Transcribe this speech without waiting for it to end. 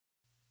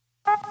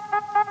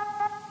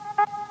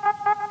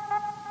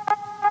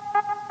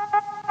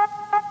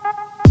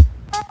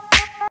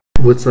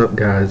What's up,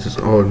 guys? It's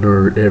all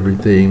nerd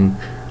everything.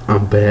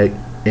 I'm back,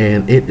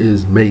 and it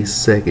is May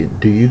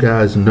 2nd. Do you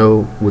guys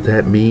know what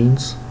that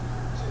means?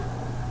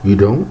 You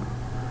don't?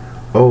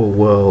 Oh,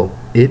 well,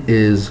 it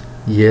is,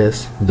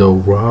 yes, The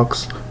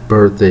Rock's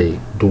birthday,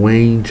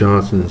 Dwayne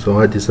Johnson. So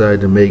I decided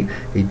to make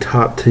a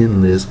top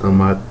 10 list of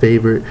my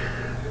favorite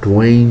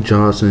Dwayne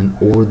Johnson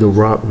or The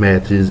Rock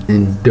matches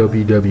in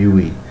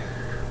WWE.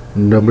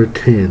 Number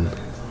 10.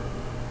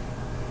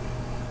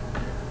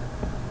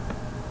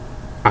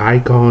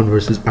 Icon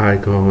versus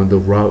Icon, The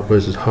Rock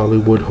versus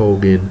Hollywood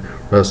Hogan,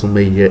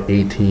 WrestleMania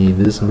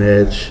 18. This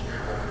match,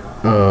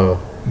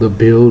 the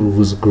build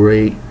was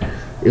great.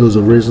 It was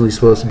originally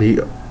supposed to be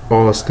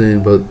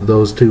Austin, but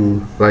those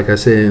two, like I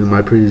said in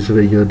my previous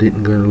video,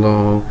 didn't get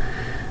along.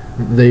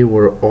 They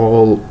were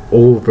all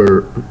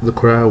over, the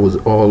crowd was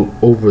all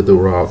over The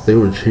Rock. They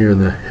were cheering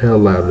the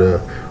hell out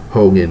of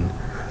Hogan.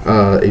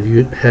 If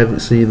you haven't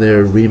seen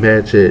their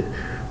rematch at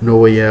No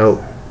Way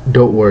Out,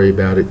 don't worry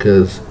about it,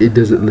 because it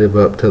doesn't live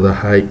up to the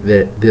hype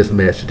that this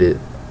match did.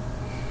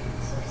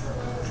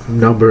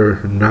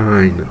 Number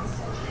 9.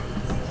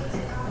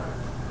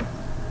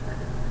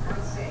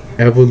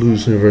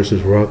 Evolution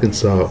versus Rock and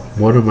Salt.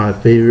 One of my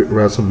favorite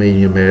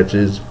WrestleMania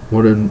matches.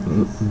 One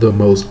of the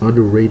most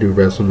underrated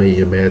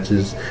WrestleMania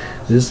matches.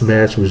 This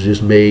match was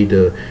just made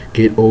to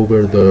get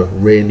over the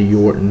Randy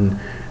Orton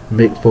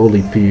Mick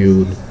Foley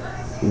feud,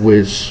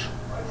 which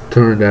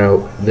turned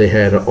out they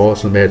had an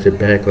awesome match at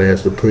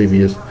Backlash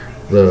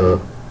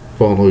the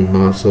following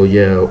month. So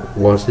yeah,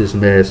 watch this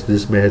match.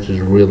 This match is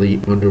really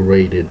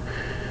underrated.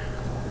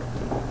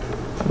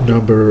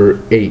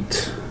 Number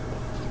 8.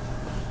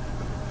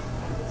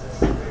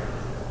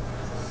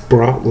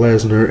 Brock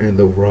Lesnar and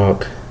The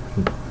Rock.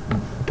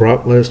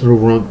 Brock Lesnar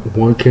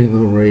won King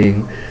of the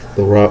Ring.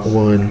 The Rock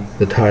won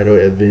the title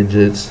at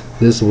Vengeance.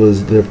 This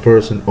was their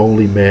first and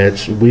only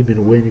match. We've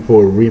been waiting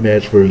for a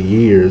rematch for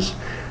years.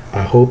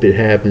 I hope it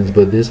happens,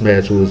 but this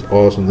match was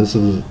awesome. This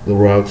is The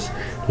Rock's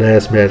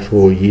last match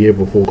for a year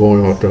before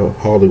going off to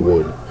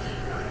Hollywood.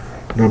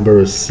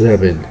 Number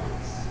 7.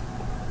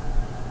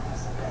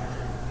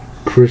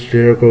 Chris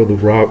Jericho, The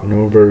Rock,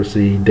 No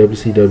Mercy,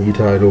 WCW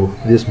title.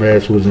 This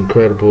match was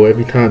incredible.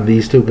 Every time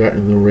these two got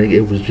in the ring,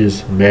 it was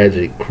just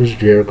magic. Chris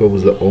Jericho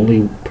was the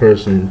only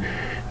person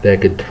that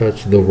could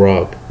touch The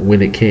Rock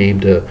when it came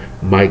to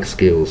mic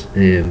skills,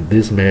 and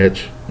this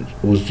match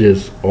was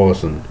just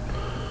awesome.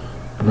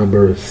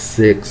 Number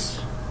 6.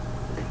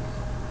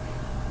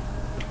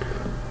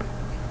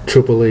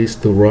 Triple H,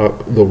 The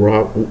Rock. The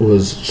Rock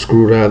was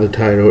screwed out of the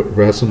title at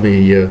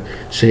WrestleMania.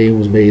 Shane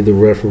was made the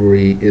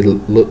referee. It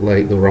looked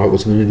like The Rock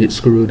was going to get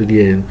screwed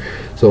again.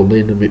 So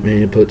Linda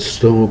McMahon put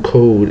Stone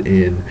Cold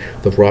in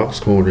The Rock's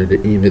corner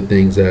to even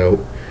things out.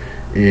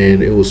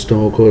 And it was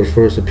Stone Cold's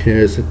first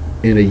appearance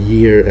in a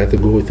year after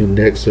going through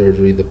neck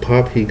surgery. The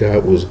pop he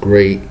got was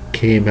great.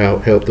 Came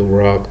out, helped The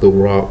Rock. The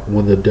Rock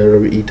won the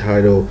WWE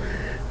title.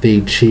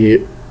 They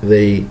cheered.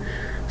 They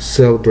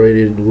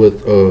celebrated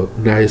with a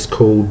nice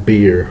cold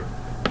beer.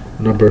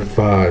 Number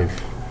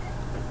 5.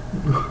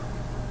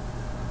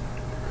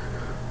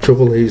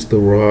 Triple H, The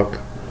Rock,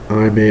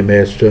 Iron Man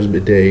match,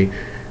 Judgment Day.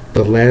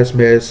 The last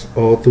match,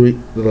 the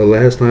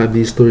last time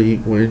these three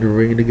were in the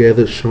ring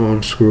together,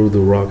 Shawn screwed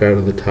The Rock out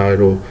of the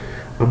title.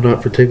 I'm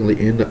not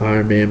particularly into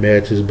Iron Man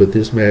matches, but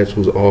this match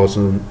was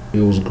awesome.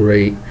 It was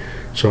great.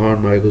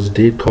 Shawn Michaels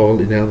did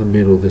call it down the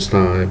middle this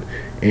time,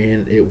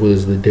 and it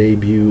was the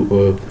debut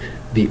of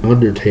The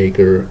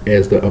Undertaker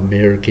as the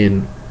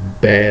American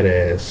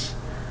Badass.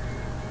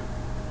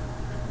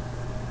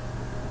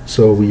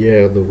 So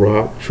yeah, The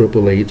Rock,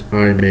 Triple H,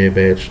 Iron Man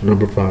match,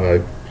 number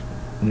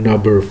 5.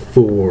 Number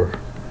 4.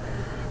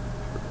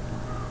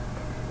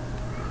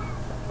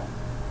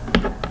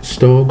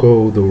 Stone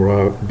Cold, The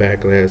Rock,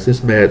 Backlash.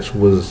 This match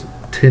was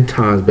 10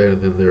 times better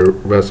than their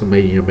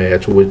WrestleMania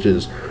match, which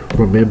is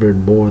remembered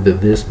more than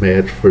this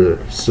match for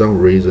some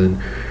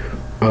reason.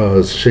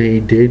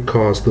 Shane did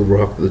cost The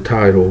Rock the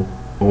title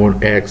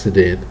on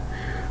accident.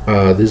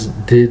 This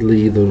did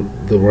lead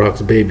the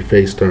Rock's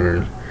babyface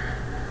turn.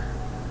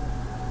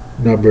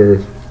 Number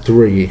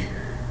 3.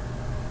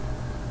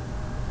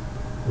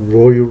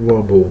 Royal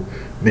Rumble,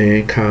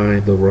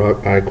 Mankind, The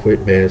Rock, I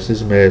Quit match.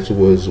 This match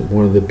was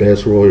one of the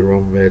best Royal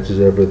Rumble matches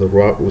ever. The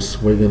Rock was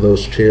swinging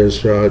those chair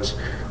shots,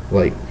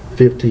 like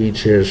 15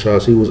 chair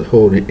shots. He was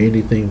holding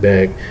anything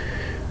back.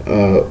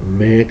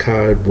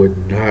 Mankind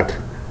would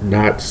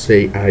not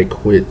say I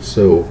quit,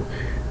 so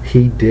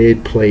he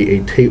did play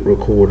a tape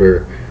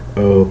recorder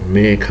of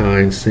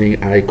Mankind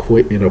saying I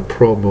quit in a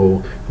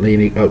promo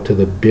leading up to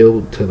the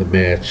build to the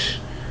match.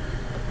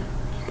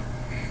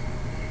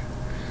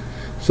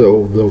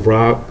 So The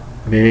Rock,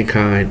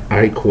 Mankind,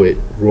 I Quit,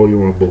 Royal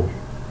Rumble.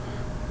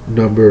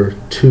 Number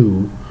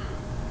 2.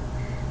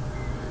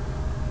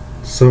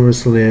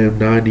 SummerSlam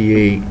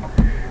 98,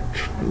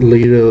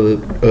 Leader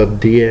of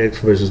DX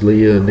versus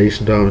Leader of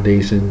Nation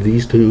Domination.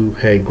 These two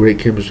had great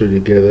chemistry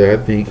together. I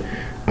think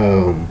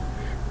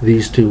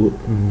these two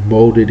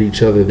molded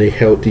each other. They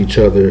helped each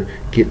other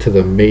get to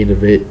the main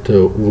event,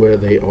 to where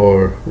they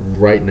are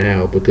right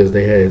now, because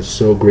they had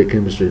so great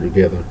chemistry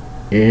together.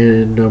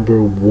 And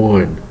number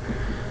 1,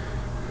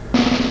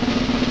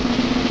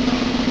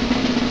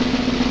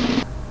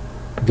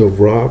 The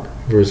Rock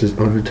versus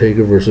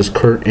Undertaker versus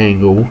Kurt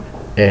Angle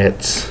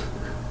at,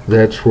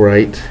 that's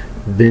right,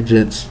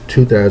 Vengeance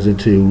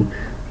 2002.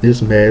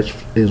 This match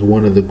is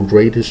one of the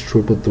greatest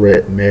triple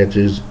threat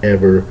matches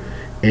ever,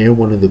 and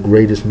one of the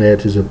greatest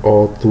matches of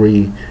all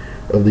three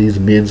of these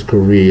men's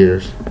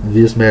careers.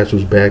 This match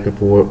was back and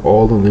forth.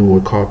 All of them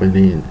were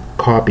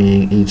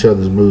copying each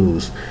other's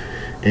moves,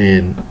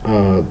 and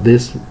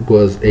this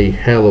was a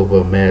hell of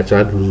a match.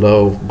 I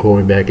love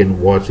going back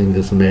and watching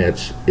this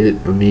match. It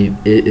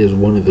is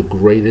one of the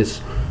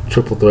greatest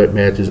triple threat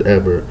matches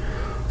ever.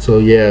 So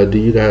yeah, do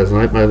you guys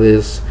like my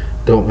list?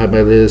 Don't like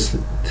my list?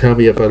 Tell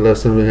me if I left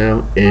something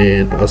out,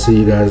 and I'll see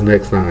you guys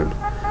next time.